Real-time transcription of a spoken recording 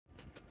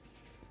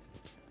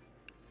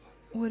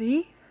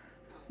Woody?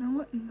 Now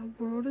what in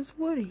the world is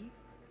Woody?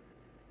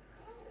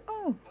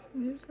 Oh,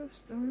 here's a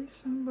story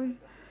sung by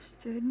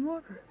Jaden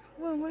Walker.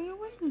 Well, what are you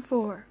waiting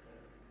for?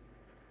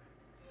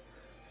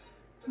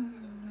 Here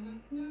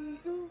you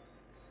go.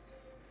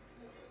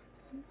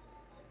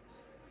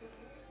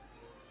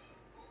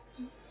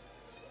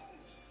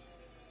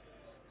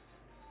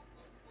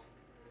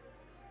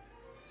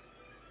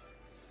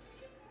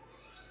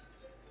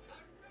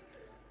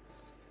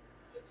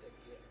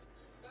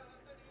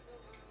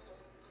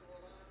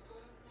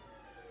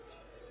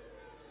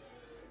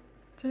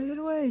 Take it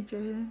away,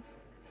 Jaden.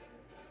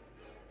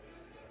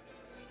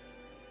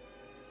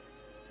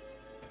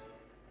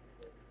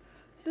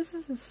 This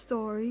is the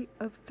story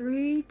of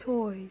 3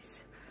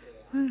 toys.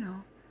 I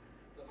know.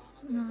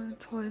 No, a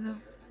toy, the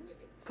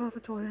Papa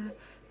toy.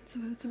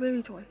 It's a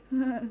baby toy.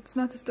 It's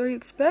not the story you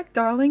expect,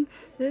 darling.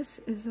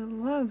 This is a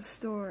love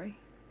story.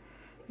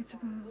 It's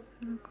about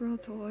a girl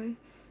toy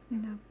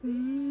and a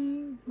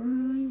big,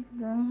 burly,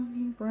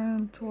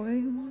 brown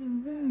toy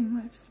who very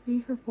much to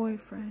be her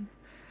boyfriend.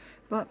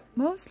 But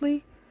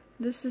mostly,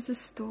 this is a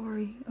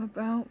story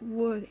about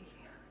Woody.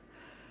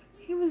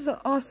 He was an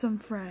awesome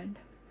friend.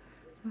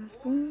 He was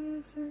born in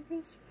the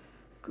circus,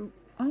 grew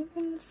up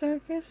in the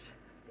circus.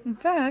 In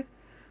fact,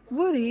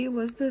 Woody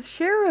was the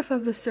sheriff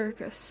of the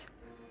circus.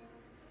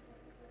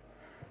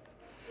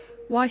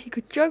 Why, he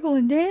could juggle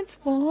and dance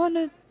while on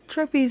a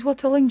trapeze while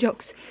telling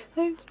jokes.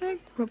 I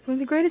grew up one of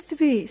the greatest of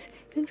bees.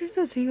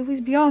 Interested, he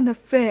was beyond the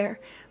fair.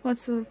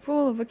 Once the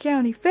rule of a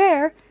county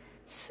fair,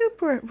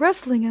 super at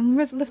wrestling and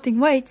lifting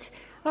weights,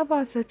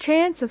 about a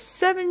chance of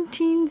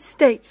 17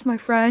 states, my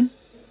friend.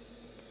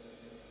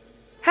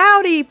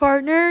 Howdy,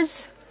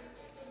 partners!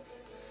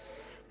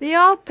 They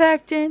all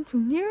packed in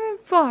from near and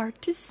far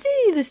to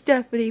see this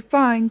deputy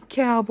fine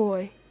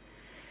cowboy.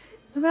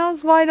 The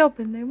mouths wide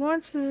open, they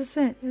watched his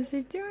ascent. As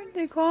they dared,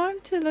 they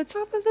climbed to the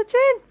top of the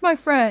tent, my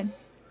friend.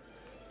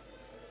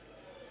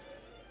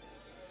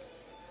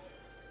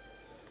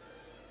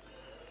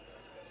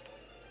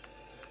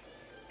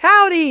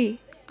 Howdy!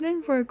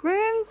 Then for a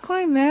grand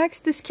climax,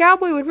 this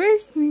cowboy would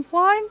raise me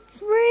flying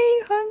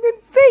 300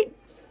 feet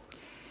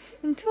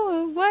into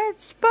a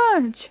wet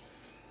sponge.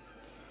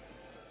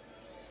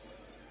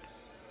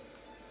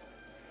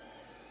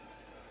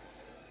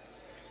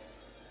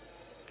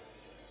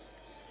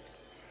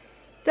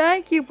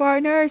 Thank you,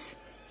 partners.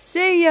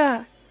 See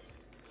ya.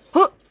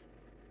 Huh.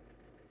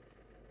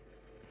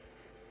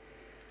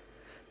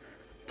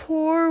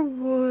 Poor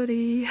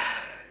Woody.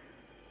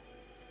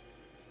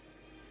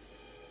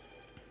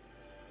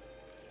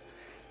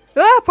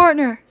 Ah,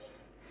 partner.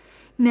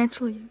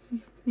 Naturally,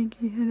 you think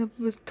you end up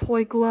with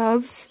toy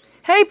gloves.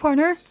 Hey,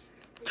 partner.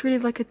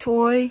 Treated like a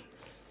toy.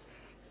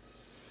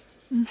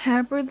 And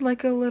hampered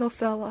like a little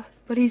fella.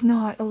 But he's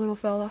not a little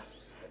fella.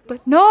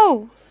 But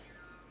no!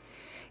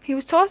 He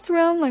was tossed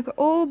around like an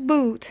old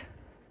boot.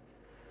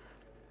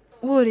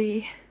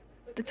 Woody,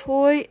 the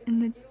toy in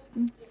the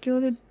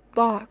gilded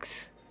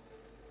box.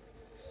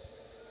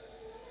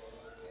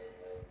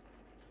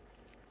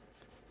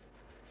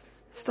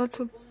 Starts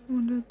to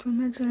wonder to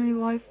imaginary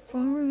life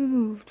far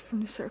removed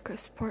from the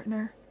circus,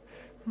 partner.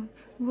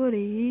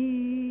 Woody,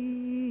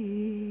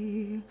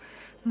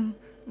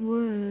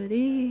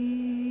 Woody.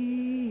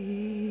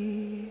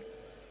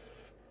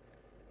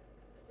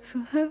 So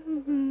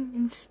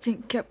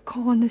instinct kept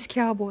calling this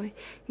cowboy.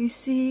 You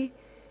see,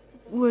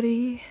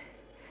 Woody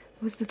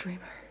was the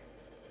dreamer.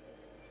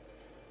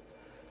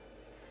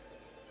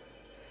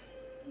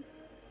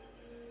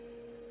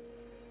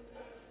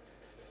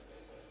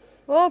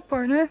 Oh,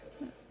 partner.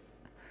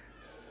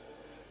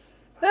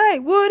 Hey,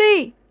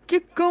 Woody!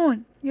 Get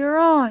going. You're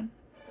on.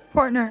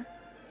 Partner.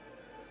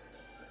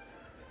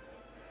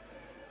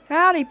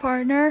 Howdy,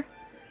 partner.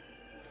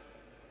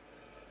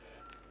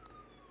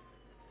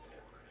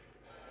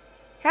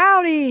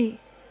 Howdy!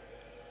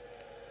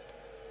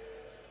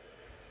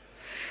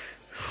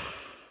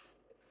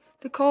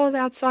 The calls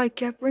outside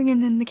kept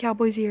ringing in the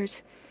cowboy's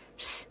ears.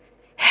 Psst!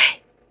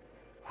 Hey!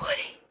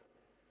 Woody!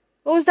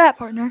 What was that,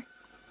 partner?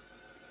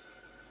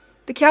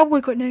 The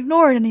cowboy couldn't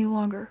ignore it any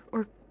longer.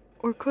 Or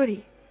could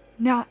he?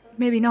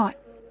 Maybe not.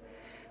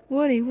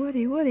 Woody,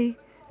 Woody, Woody.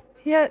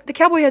 Yeah, the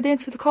cowboy had to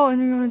answer the call in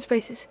their own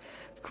spaces.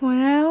 Come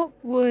on out,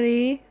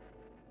 Woody.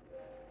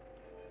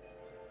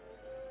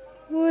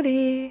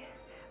 Woody.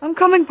 I'm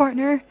coming,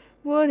 partner.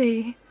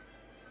 Woody.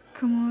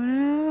 Come on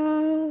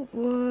out,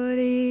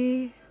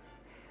 Woody.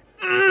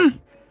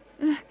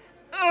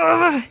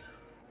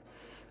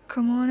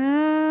 Come on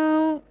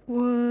out,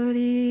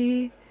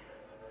 Woody.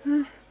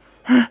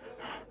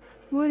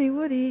 Woody,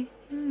 Woody.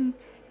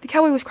 The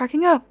cowboy was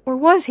cracking up, or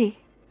was he?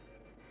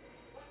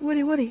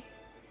 Woody, Woody.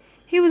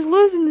 He was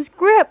losing his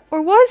grip,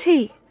 or was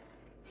he?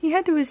 He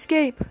had to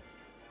escape.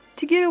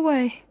 To get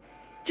away.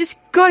 Just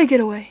gotta get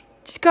away.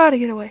 Just gotta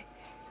get away.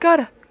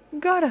 Gotta.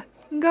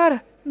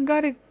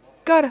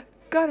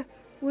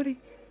 Woody,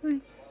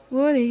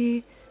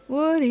 Woody,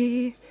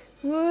 Woody,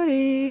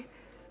 Woody,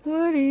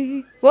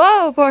 Woody.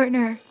 Whoa,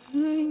 partner.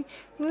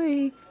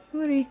 Woody.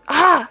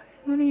 Ah!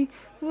 Woody.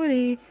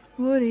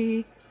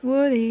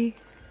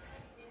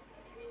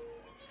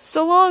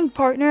 So long,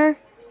 partner.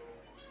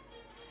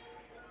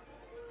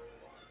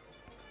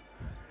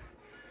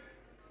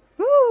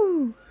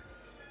 Woo!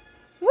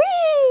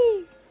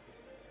 Whee!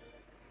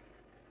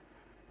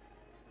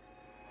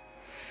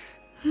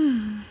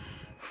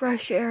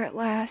 Fresh air at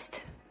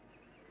last.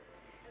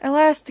 At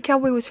last, the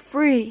cowboy was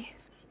free.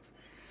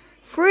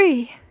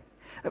 Free!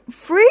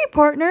 Free,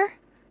 partner!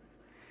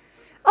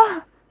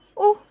 Oh,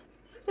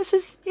 this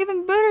is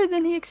even better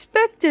than he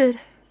expected.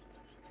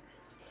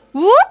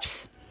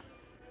 Whoops!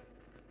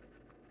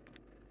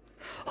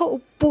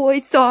 Oh boy,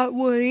 thought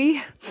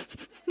Woody.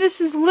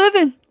 This is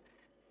living.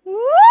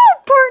 Woo,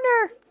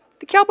 partner!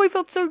 The cowboy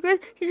felt so good,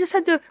 he just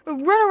had to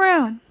run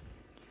around.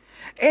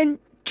 And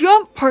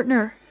jump,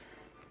 partner.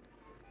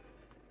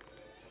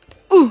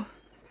 Ooh!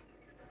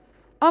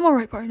 I'm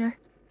alright, partner.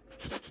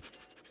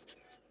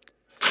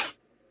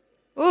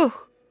 Ooh.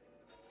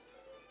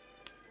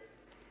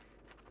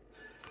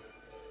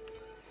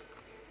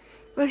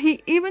 But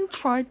he even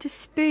tried to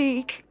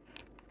speak.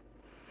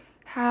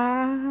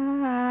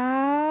 Howdy!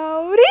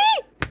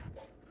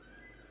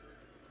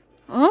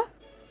 Huh?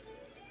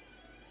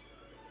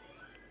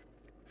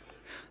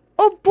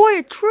 Oh boy,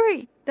 a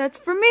tree! That's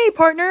for me,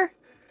 partner!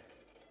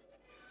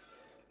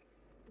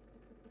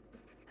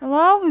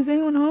 Hello? Is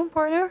anyone home,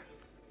 partner?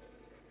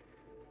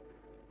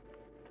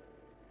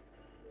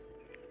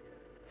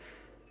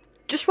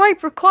 Just right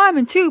for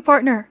climbing, too,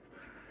 partner.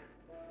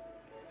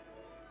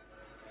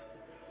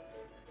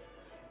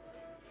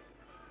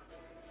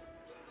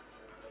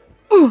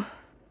 Ooh!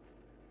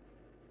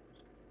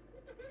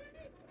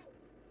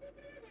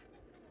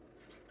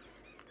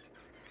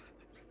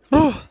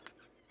 Oh.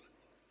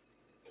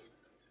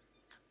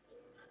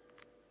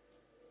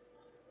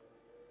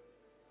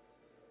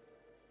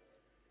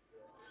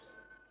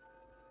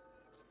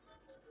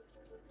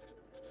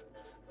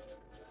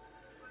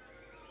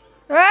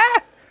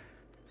 Ah!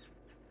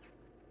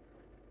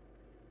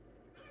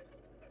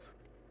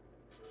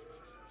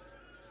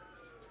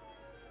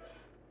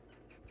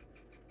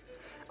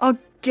 I'll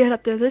get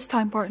up there this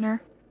time,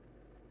 partner.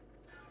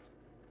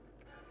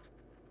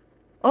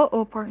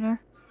 Uh-oh, partner.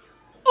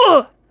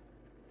 Ugh!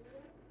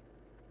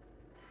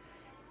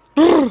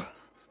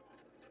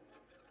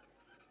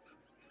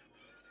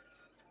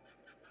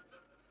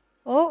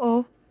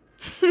 Uh-oh.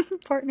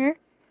 Partner.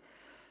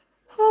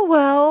 Oh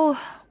well,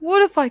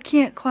 what if I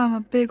can't climb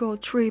a big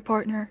old tree,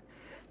 partner?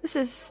 This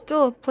is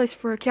still a place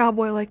for a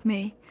cowboy like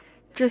me.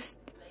 Just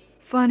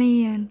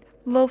funny and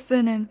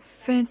loafing and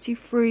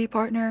fancy-free,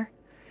 partner.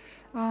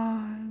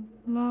 I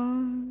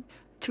love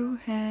to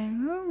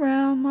hang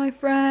around, my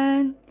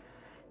friend.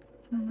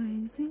 The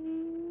lazy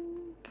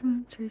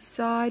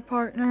countryside,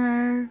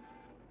 partner.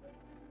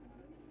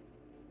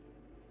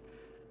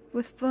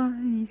 With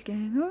funnies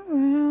gang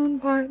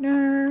around,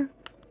 partner.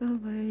 The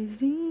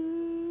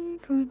lazy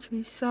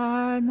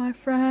countryside, my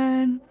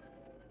friend.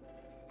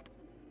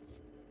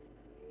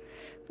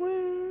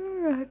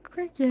 We're a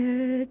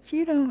cricket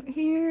you don't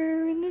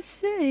hear in the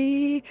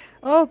city.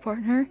 Oh,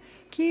 partner,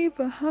 keep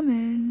a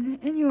humming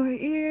in your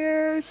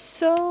ear,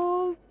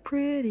 so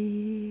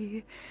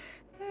pretty.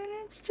 And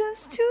it's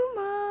just too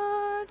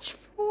much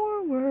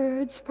for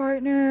words,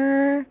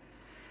 partner.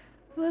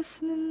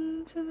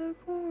 Listening to the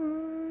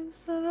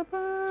chorus of the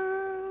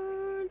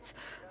birds.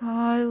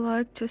 I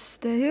like to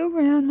stay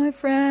around, my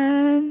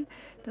friend.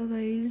 The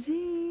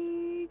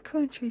lazy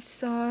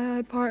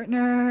countryside,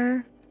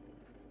 partner.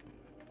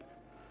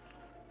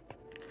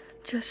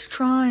 Just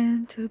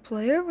trying to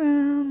play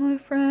around, my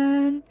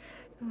friend.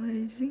 The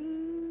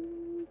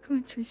lazy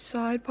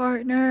countryside,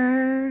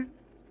 partner.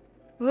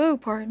 Whoa,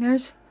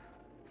 partners.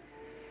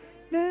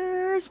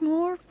 There's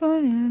more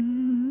fun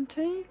in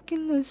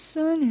taking the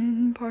sun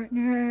in,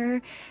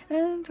 partner,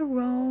 and to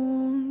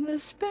roam the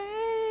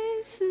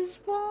spaces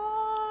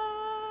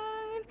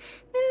wide.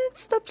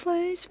 It's the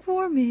place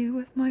for me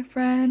with my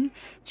friend.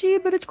 Gee,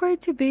 but it's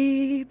great to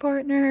be,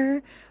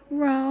 partner,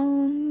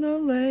 round the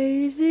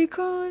lazy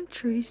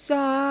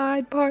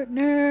countryside,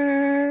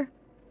 partner.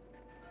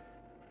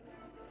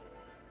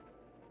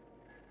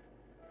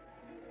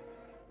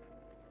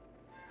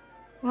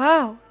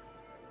 Wow.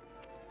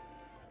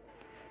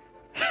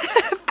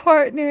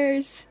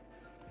 Partners.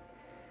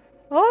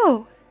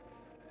 Oh.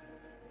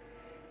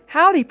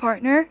 Howdy,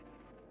 partner.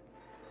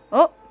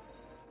 Oh.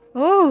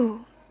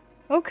 Oh.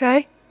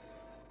 Okay.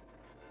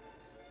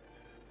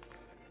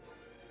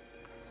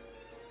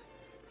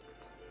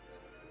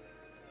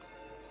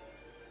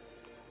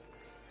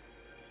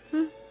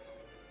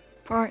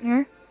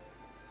 Partner.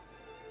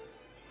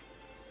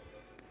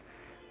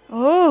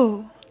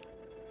 Oh.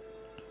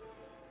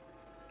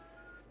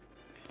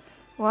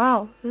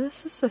 Wow,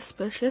 this is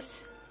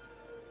suspicious.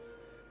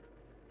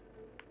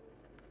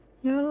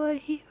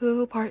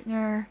 Yodelay-hee-hoo,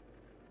 partner.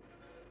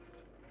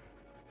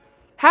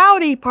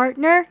 Howdy,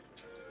 partner.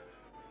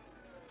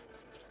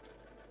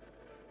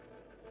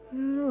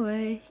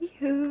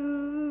 Yodelay-hee-hoo,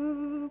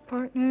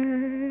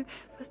 partner.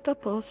 With the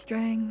pull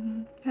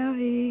string.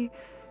 Howdy.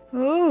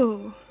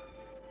 Oh.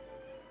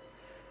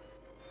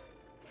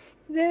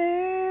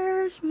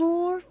 There's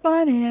more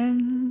fun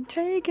and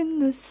taking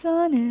the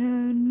sun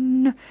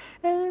in,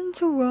 and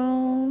to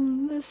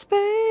roam the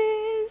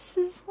space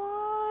is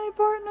why,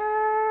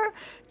 partner.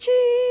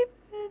 Gee,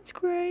 it's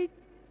great.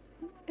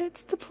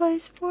 It's the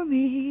place for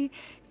me.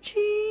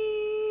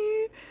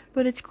 Gee,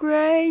 but it's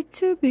great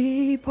to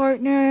be,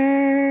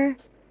 partner.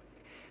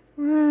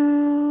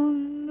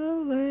 Round the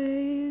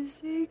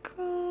lazy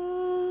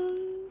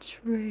country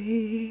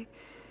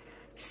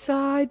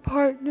side,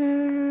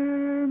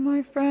 partner,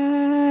 my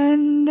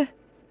friend.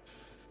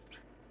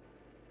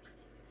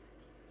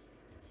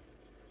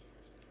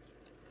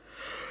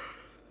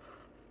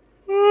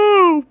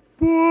 Oh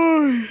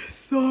boy,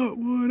 thought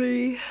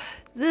Woody.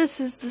 This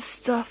is the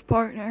stuff,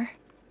 partner.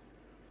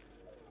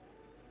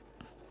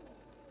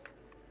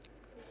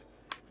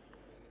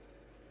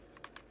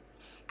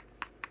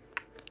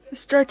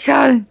 Stretch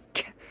out and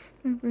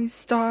every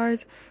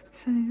stars,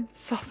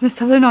 softness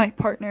of the night,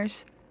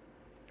 partners.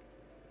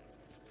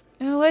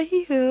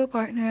 Hoo,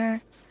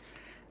 partner.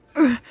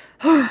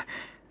 To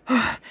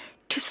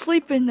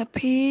sleep in the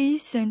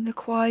peace and the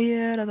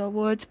quiet of the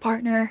woods,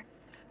 partner.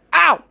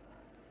 Ow!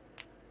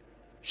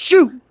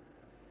 Shoot!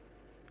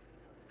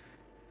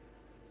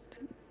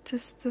 The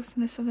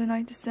stiffness of the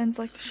night descends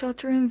like the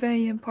shelter in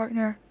vain,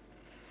 partner.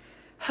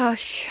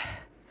 Hush,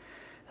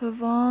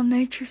 of all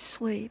nature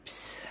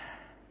sleeps,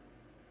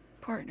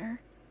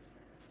 partner.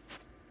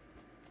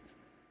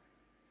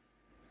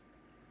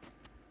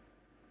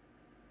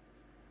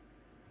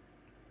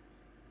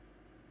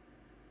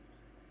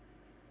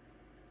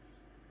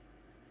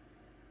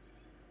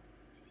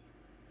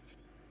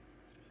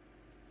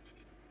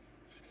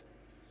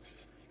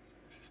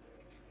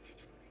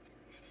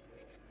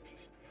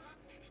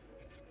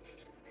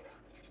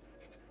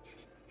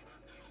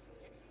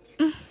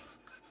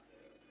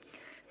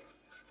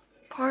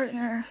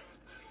 Partner.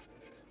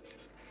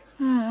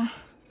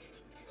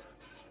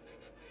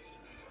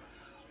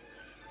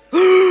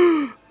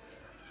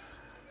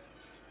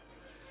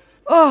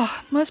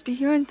 Oh, must be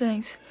hearing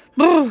things.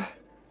 Huh?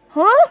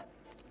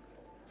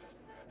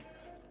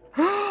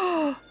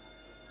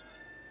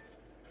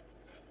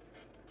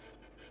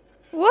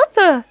 What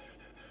the?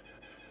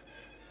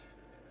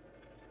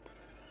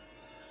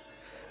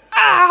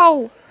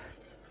 Ow!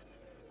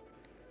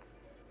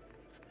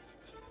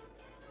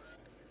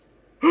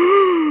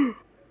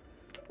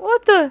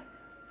 What the?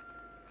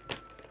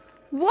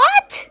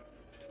 What?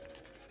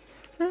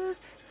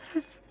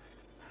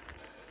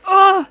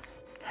 Oh!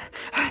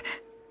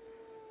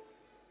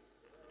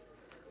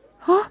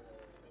 Huh?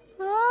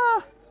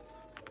 Ah!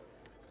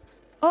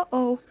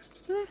 Uh-oh.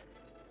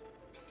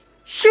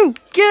 Shoot!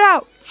 Get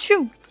out!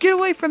 Shoot! Get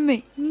away from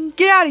me!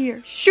 Get out of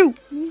here! Shoot!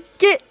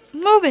 Get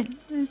moving!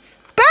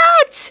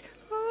 Bats!